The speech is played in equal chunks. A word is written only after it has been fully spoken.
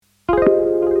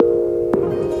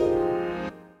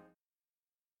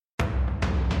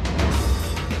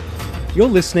You're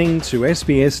listening to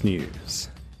SBS News.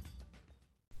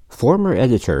 Former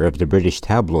editor of the British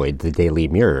tabloid The Daily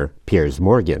Mirror, Piers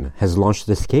Morgan, has launched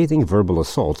a scathing verbal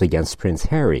assault against Prince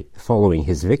Harry following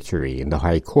his victory in the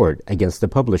High Court against the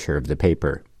publisher of the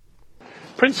paper.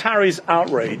 Prince Harry's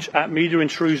outrage at media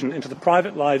intrusion into the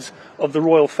private lives of the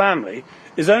royal family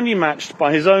is only matched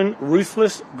by his own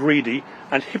ruthless, greedy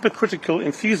and hypocritical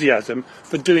enthusiasm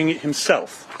for doing it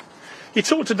himself. He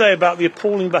talked today about the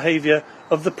appalling behaviour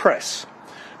of the press.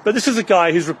 But this is a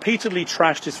guy who's repeatedly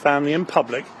trashed his family in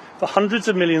public for hundreds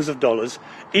of millions of dollars,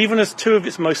 even as two of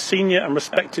its most senior and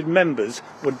respected members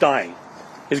were dying,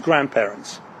 his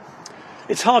grandparents.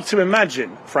 It's hard to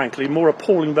imagine, frankly, more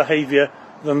appalling behaviour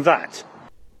than that.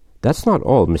 That's not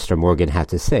all Mr. Morgan had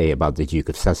to say about the Duke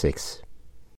of Sussex.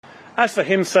 As for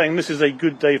him saying this is a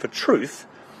good day for truth,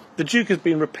 the Duke has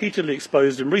been repeatedly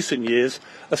exposed in recent years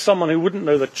as someone who wouldn't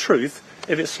know the truth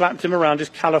if it slapped him around his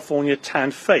California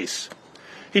tanned face.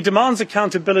 He demands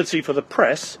accountability for the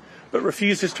press, but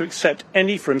refuses to accept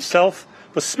any for himself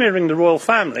for smearing the royal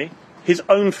family, his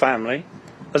own family,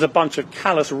 as a bunch of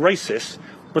callous racists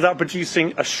without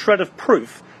producing a shred of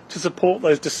proof to support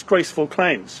those disgraceful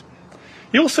claims.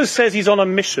 He also says he's on a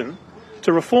mission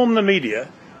to reform the media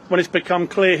when it's become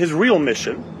clear his real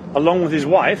mission, along with his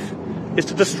wife, is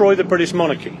to destroy the British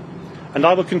monarchy. And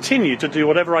I will continue to do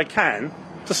whatever I can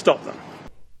to stop them.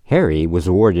 Harry was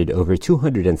awarded over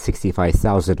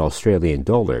 265,000 Australian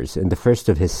dollars in the first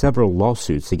of his several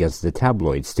lawsuits against the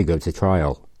tabloids to go to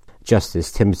trial.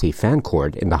 Justice Timothy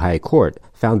Fancourt in the High Court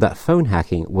found that phone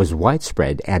hacking was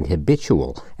widespread and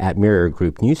habitual at Mirror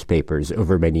Group newspapers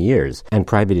over many years, and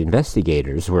private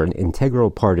investigators were an integral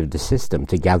part of the system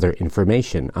to gather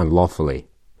information unlawfully.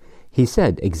 He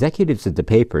said executives at the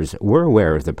papers were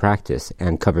aware of the practice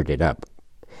and covered it up.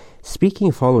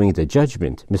 Speaking following the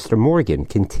judgment, Mr. Morgan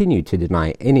continued to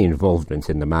deny any involvement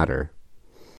in the matter.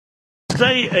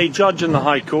 Today, a judge in the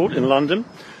High Court in London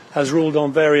has ruled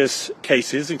on various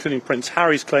cases, including Prince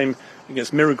Harry's claim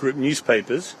against Mirror Group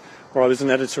newspapers, where I was an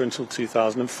editor until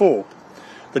 2004.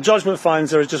 The judgment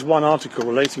finds there is just one article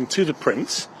relating to the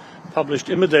Prince, published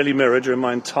in the Daily Mirror during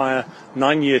my entire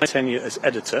 9-year tenure as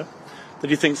editor, that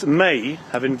he thinks may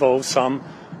have involved some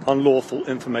unlawful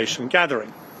information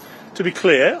gathering. To be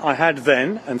clear, I had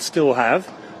then, and still have,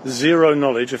 zero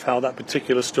knowledge of how that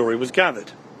particular story was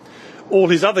gathered. All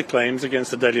his other claims against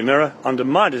the Daily Mirror under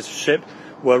my editorship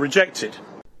were rejected.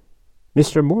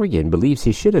 Mr. Morgan believes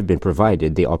he should have been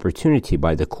provided the opportunity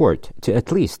by the court to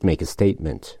at least make a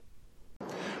statement.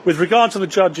 With regard to the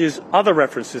judge's other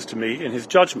references to me in his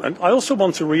judgment, I also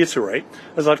want to reiterate,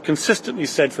 as I've consistently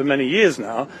said for many years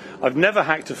now, I've never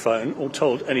hacked a phone or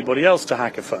told anybody else to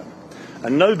hack a phone.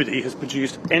 And nobody has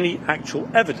produced any actual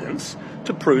evidence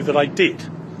to prove that I did.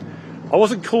 I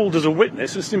wasn't called as a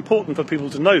witness, it's important for people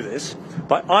to know this,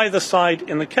 by either side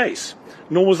in the case,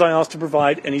 nor was I asked to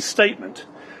provide any statement.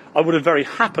 I would have very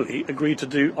happily agreed to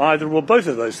do either or both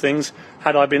of those things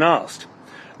had I been asked.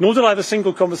 Nor did I have a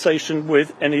single conversation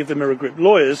with any of the Mirror Group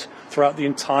lawyers throughout the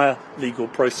entire legal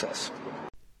process.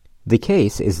 The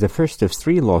case is the first of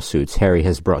 3 lawsuits Harry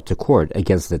has brought to court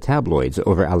against the tabloids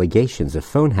over allegations of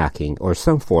phone hacking or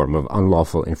some form of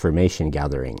unlawful information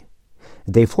gathering.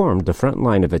 They formed the front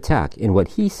line of attack in what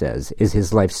he says is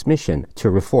his life's mission to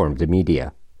reform the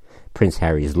media. Prince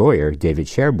Harry's lawyer, David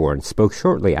Sherborne, spoke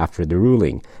shortly after the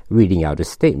ruling, reading out a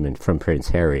statement from Prince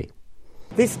Harry.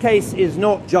 This case is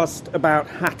not just about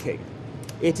hacking.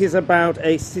 It is about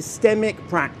a systemic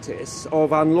practice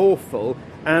of unlawful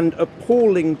and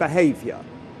appalling behaviour,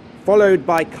 followed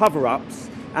by cover-ups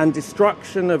and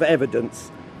destruction of evidence,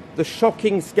 the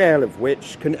shocking scale of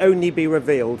which can only be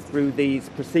revealed through these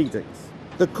proceedings.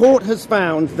 The court has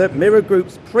found that Mirror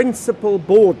Group's principal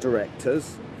board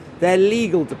directors, their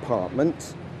legal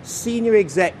department, senior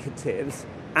executives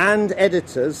and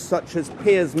editors such as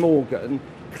Piers Morgan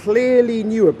clearly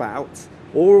knew about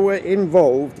or were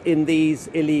involved in these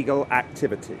illegal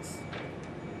activities.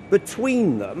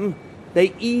 Between them,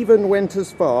 they even went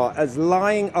as far as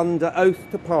lying under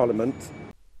oath to Parliament.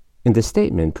 In the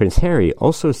statement, Prince Harry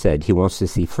also said he wants to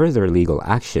see further legal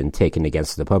action taken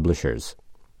against the publishers.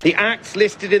 The acts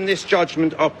listed in this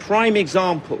judgment are prime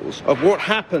examples of what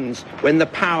happens when the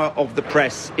power of the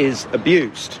press is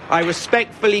abused. I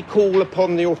respectfully call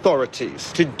upon the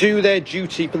authorities to do their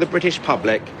duty for the British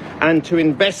public and to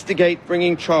investigate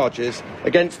bringing charges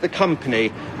against the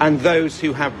company and those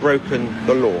who have broken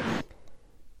the law.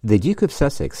 The Duke of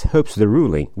Sussex hopes the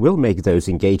ruling will make those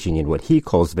engaging in what he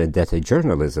calls vendetta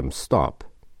journalism stop.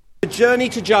 The journey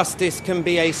to justice can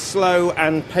be a slow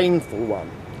and painful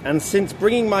one. And since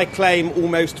bringing my claim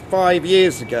almost 5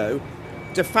 years ago,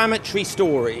 defamatory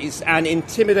stories and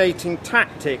intimidating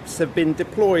tactics have been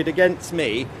deployed against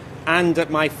me and at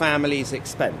my family's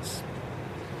expense.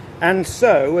 And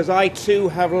so, as I too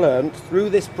have learnt through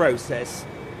this process,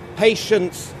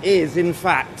 patience is in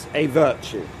fact a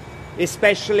virtue,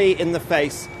 especially in the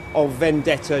face of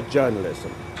vendetta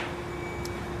journalism.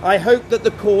 I hope that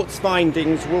the court's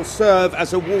findings will serve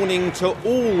as a warning to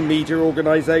all media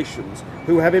organisations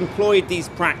who have employed these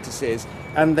practices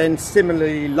and then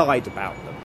similarly lied about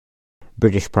them.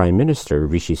 British Prime Minister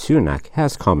Rishi Sunak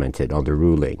has commented on the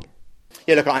ruling.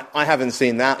 Yeah, look, I haven't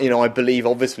seen that. I believe,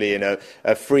 obviously, in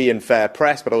a free and fair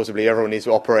press, but ultimately everyone needs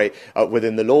to operate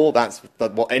within the law. That's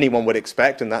what anyone would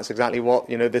expect, and that's exactly what,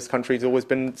 this country's always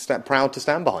been proud to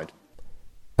stand behind.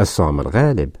 Assam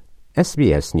Al-Ghalib,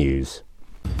 SBS News.